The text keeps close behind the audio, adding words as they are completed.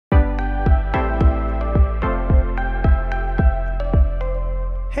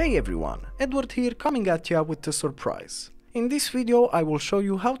Hey everyone, Edward here coming at ya with a surprise. In this video I will show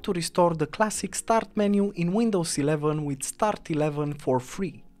you how to restore the classic start menu in Windows 11 with Start11 for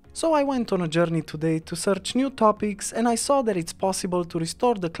free. So I went on a journey today to search new topics and I saw that it's possible to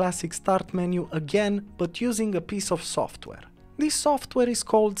restore the classic start menu again but using a piece of software. This software is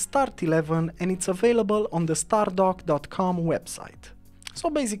called Start11 and it's available on the stardoc.com website. So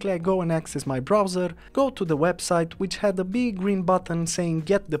basically I go and access my browser, go to the website which had a big green button saying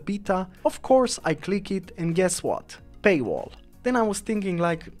get the beta. Of course I click it and guess what? Paywall. Then I was thinking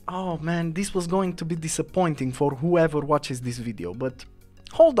like, oh man, this was going to be disappointing for whoever watches this video, but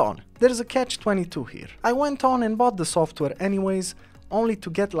hold on, there's a catch-22 here. I went on and bought the software anyways, only to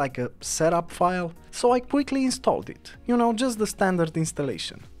get like a setup file, so I quickly installed it. You know, just the standard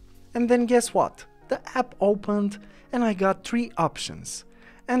installation. And then guess what? The app opened and I got three options.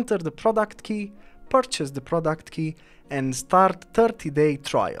 Enter the product key, purchase the product key, and start 30-day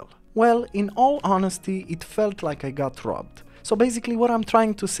trial. Well, in all honesty, it felt like I got robbed. So basically what I'm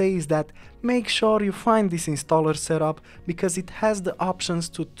trying to say is that make sure you find this installer setup because it has the options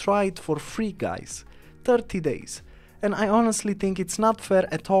to try it for free, guys. 30 days. And I honestly think it's not fair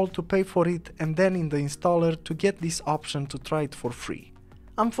at all to pay for it and then in the installer to get this option to try it for free.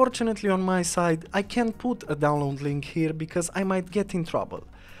 Unfortunately on my side, I can't put a download link here because I might get in trouble.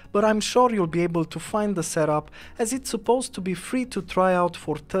 But I'm sure you'll be able to find the setup as it's supposed to be free to try out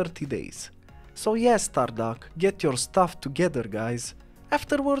for 30 days. So yes, Stardoc, get your stuff together, guys.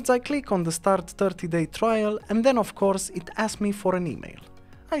 Afterwards I click on the start 30-day trial and then of course it asks me for an email.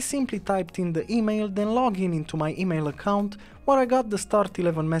 I simply typed in the email, then log in into my email account where I got the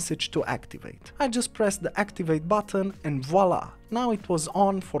Start11 message to activate. I just pressed the activate button and voila, now it was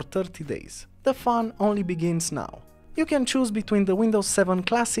on for 30 days. The fun only begins now. You can choose between the Windows 7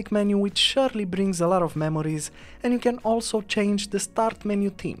 Classic menu, which surely brings a lot of memories, and you can also change the start menu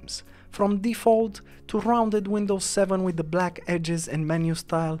themes, from default to rounded Windows 7 with the black edges and menu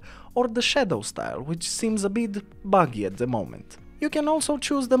style, or the shadow style, which seems a bit buggy at the moment. You can also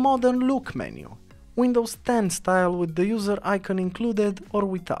choose the modern look menu, Windows 10 style with the user icon included or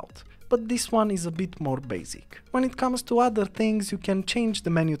without, but this one is a bit more basic. When it comes to other things, you can change the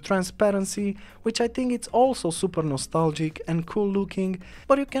menu transparency, which I think it's also super nostalgic and cool looking,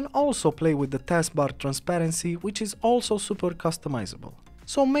 but you can also play with the taskbar transparency, which is also super customizable.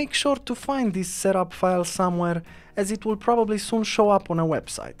 So make sure to find this setup file somewhere, as it will probably soon show up on a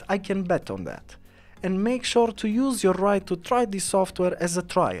website, I can bet on that. And make sure to use your right to try this software as a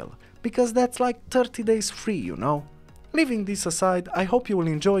trial, because that's like 30 days free, you know. Leaving this aside, I hope you will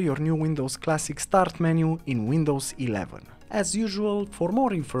enjoy your new Windows Classic Start menu in Windows 11. As usual, for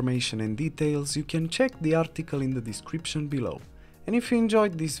more information and details, you can check the article in the description below. And if you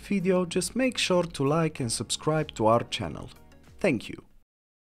enjoyed this video, just make sure to like and subscribe to our channel. Thank you.